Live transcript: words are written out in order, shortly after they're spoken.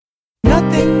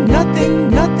nothing, nothing,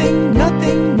 nothing,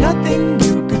 nothing, nothing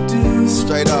you could do.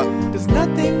 Straight up. There's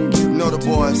nothing you know the could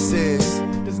boy do. says.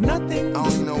 There's nothing. I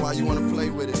don't even know why you wanna play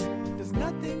with it. There's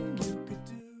nothing you could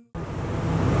do.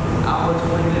 Hour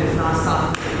 20 minutes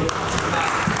non-stop.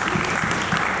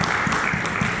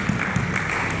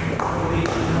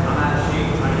 I'm out of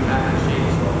shape, trying to get back in shape,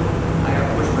 so I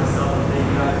gotta push myself and thank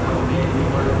you guys for making me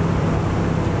work.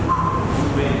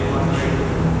 Moving, frustrated,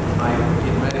 by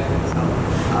getting ready. So,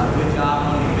 good job. I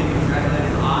want to give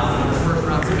congratulations to Oz on his first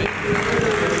round submission.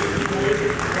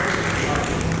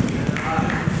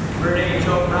 Renee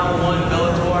choked round 1,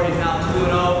 Bellator. He's now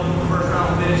 2-0. First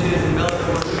round finishes in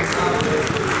Bellator.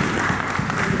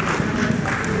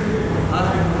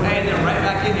 And then right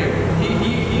back in here.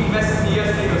 He messaged me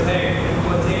yesterday. He goes, hey, I'm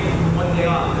going to take one day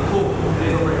off. I said, cool.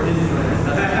 Today's over at Disneyland.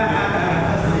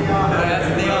 That's a day off. That's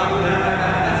a day off.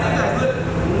 That's it, guys. Look,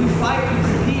 when we fight, we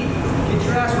compete. Get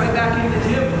your ass right back into the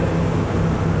gym.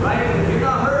 Right? If you're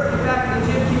not hurt, get back in the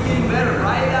gym. Keep getting better.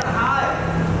 Ride that high.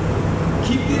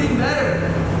 Keep getting better.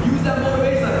 Use that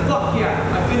motivation. Like, fuck yeah.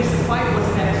 I finished the fight.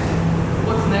 What's next?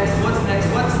 What's next? What's next?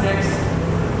 What's next?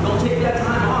 Don't take that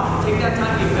time off. Take that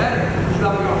time to get better. You're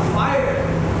on fire.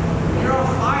 When you're on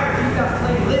fire, keep that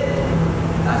flame lit.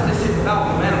 That's what this shit's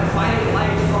about, momentum. Fighting life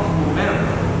is fucking momentum.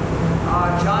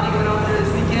 Johnny went out there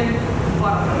this weekend. He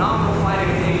fought a phenomenal fight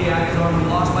against ADI. He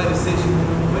lost by decision,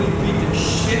 but he beat the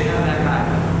shit out of that guy.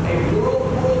 A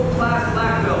world-class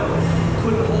black belt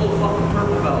couldn't hold a fucking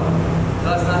purple belt.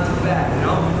 So that's not too bad, you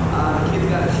know? The kid's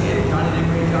got a shit. Johnny did a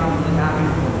great job. I'm really happy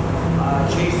for him.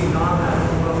 Chasing on that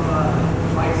rough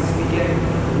fights this weekend.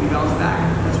 We bounce back.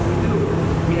 That's what we do.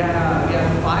 We had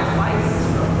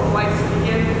 4 fights this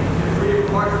weekend in 3 different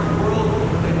parts of the world,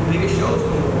 and the biggest shows in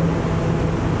the world.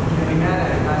 Can't be mad at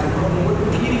it, guys. We're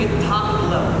competing at the top of the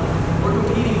level. We're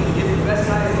competing against the best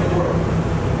guys in the world.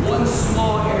 One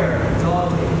small error is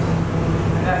all it takes.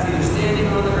 And that's either standing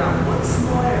or on the ground. One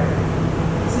small error.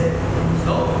 That's it.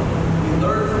 So, we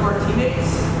learn from our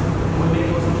teammates, and we make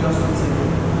those adjustments.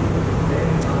 Okay?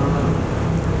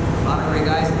 A lot of great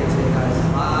guys today, guys.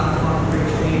 A lot of fucking great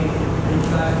training. Thank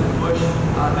you guys for the push.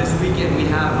 This weekend we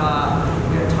have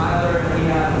Tyler and we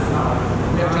have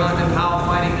Jonathan Powell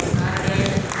fighting this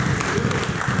Saturday.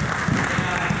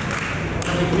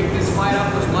 And we picked this fight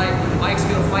up with Mike. Mike's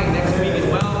gonna fight next week as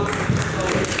well. So,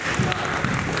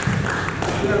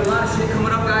 we got a lot of shit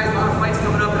coming up, guys. A lot of fights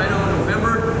coming up. And I know in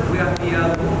November we got the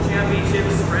World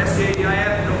Championships for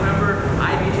SJJIF in November,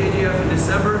 IBJJF in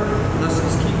December. Let's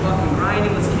just keep fucking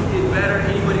grinding. Let's keep getting better.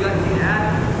 Anybody got anything to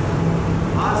add?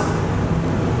 Awesome.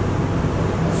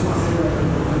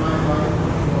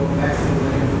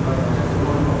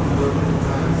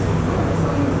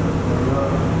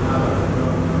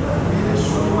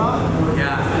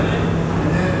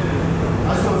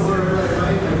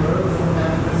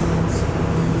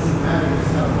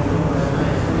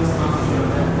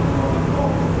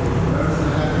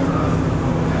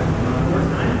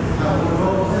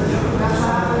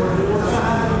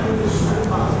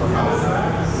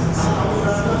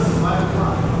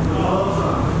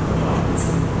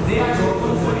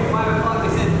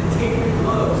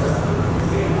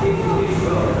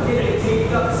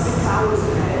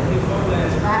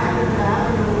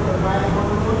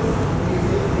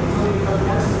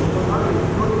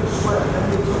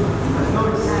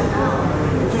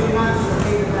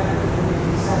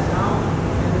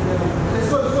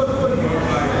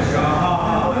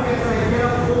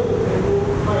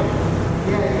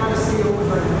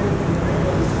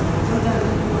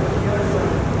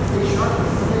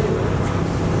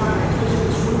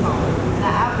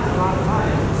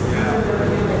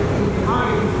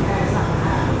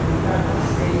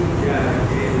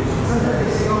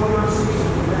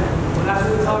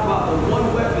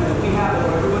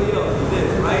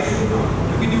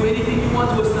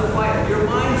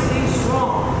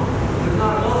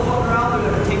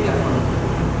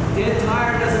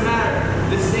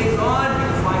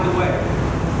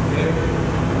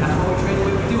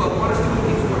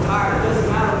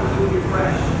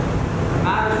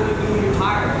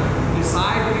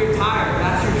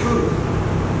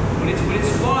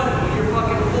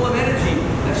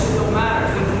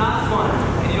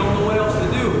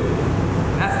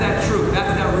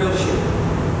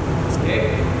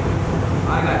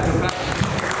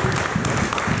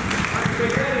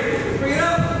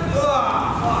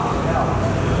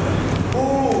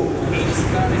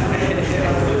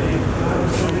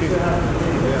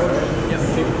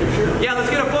 Yeah, let's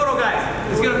get a photo, guys.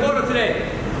 Let's get a photo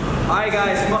today. All right,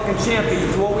 guys, fucking champions.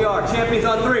 That's what we are. Champions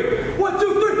on 3. 1,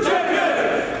 2, 3,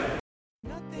 champions!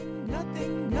 Nothing,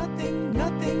 nothing, nothing,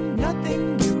 nothing,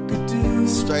 nothing you could do.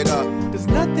 Straight Straight up. There's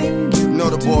nothing you Know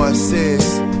the could boy do.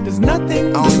 says. There's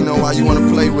nothing I don't even know why you wanna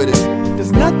play with it.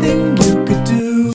 There's nothing you could do.